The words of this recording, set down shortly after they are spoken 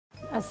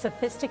A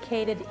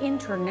sophisticated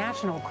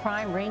international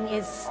crime ring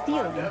is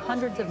stealing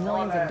hundreds of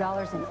millions of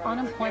dollars in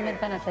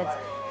unemployment benefits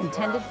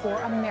intended for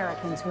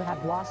Americans who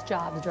have lost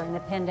jobs during the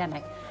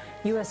pandemic.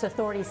 U.S.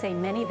 authorities say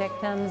many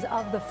victims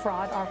of the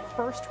fraud are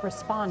first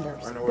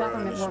responders,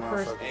 government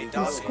workers,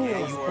 and school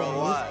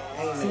employees.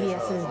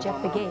 CBS's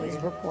Jeff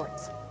Begay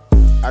reports.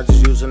 I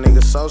just used a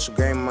nigga's social,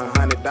 gave him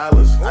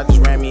 $100. I just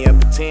ran me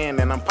up a 10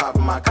 and I'm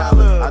popping my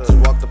collar. I just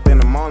walked up in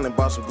the morning,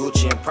 bought some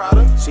Gucci and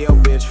Prada. See your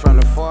bitch from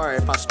the far,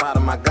 if I spot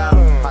him, I got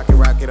him. Pocket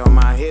rocket on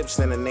my hips,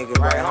 send a nigga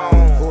right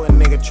home. Who a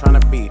nigga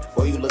tryna be?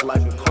 Boy, you look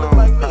like a clone.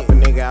 Crop a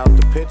nigga out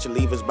the picture,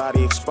 leave his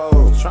body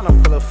exposed.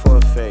 Tryna pull up for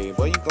a fade,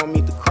 boy, you gon'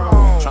 meet the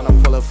chrome.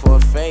 Tryna pull up for a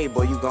fade,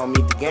 boy, you gon'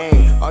 meet the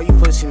game. All you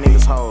pussy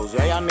niggas hoes,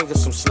 yeah, y'all niggas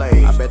some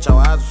slaves. I bet your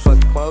eyes was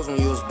fucking closed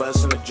when you was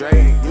bustin' the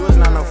Dre. You was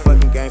not no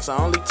fucking gangster,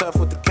 only tough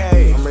with the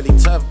K. I'm really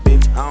tough,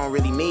 bitch, I don't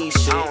really need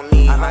shit.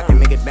 I knock a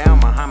nigga down,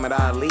 Muhammad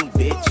Ali,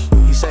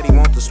 bitch. He said he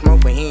want the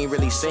smoke, but he ain't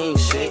really seen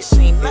shit.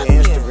 Yeah,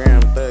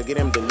 Instagram thug, get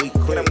him delete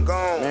quick.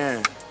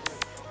 Man,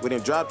 we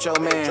done dropped your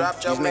man.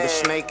 These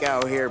niggas snake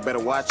out here, better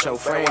watch your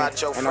friend.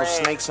 Ain't no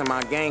snakes in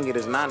my gang, it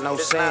is not no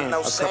sin.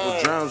 A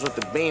couple drums with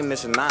the beam,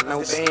 this is not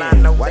no thing.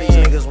 Why these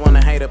niggas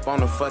wanna hate up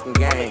on the fucking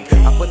game?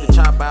 I put the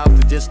chop out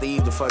to just to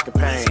ease the fucking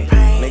pain,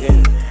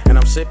 nigga. And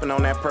I'm sipping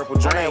on that purple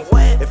drink.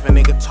 If a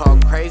nigga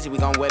talk crazy, we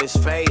gon' wet his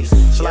face.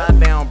 Slide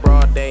down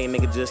broad day,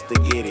 nigga, just to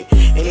get it.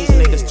 And these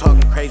niggas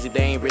talking crazy, they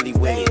ain't really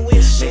with it,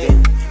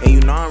 nigga. And you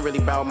know I'm really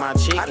about my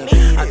chicken.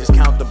 I just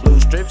count the blue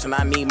strips and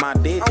I need my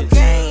digits.